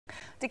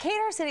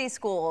Decatur City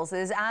Schools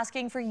is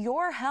asking for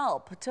your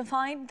help to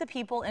find the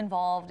people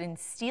involved in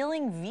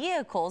stealing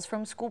vehicles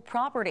from school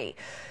property.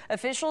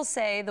 Officials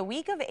say the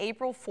week of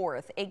April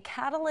 4th, a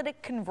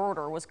catalytic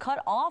converter was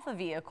cut off a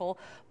vehicle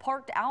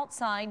parked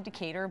outside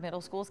Decatur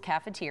Middle School's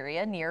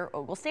cafeteria near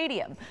Ogle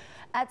Stadium.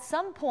 At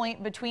some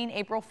point between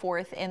April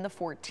 4th and the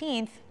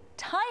 14th,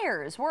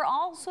 tires were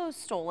also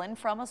stolen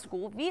from a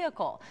school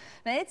vehicle.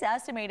 Now, it's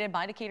estimated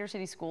by Decatur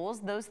City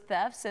Schools those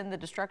thefts and the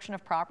destruction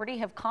of property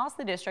have cost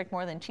the district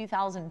more than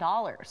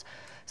 $2,000.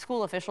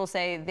 School officials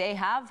say they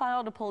have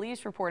filed a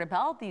police report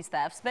about these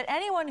thefts, but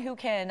anyone who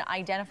can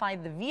identify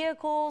the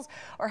vehicles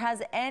or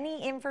has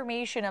any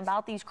information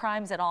about these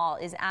crimes at all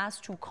is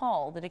asked to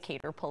call the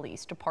Decatur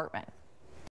Police Department.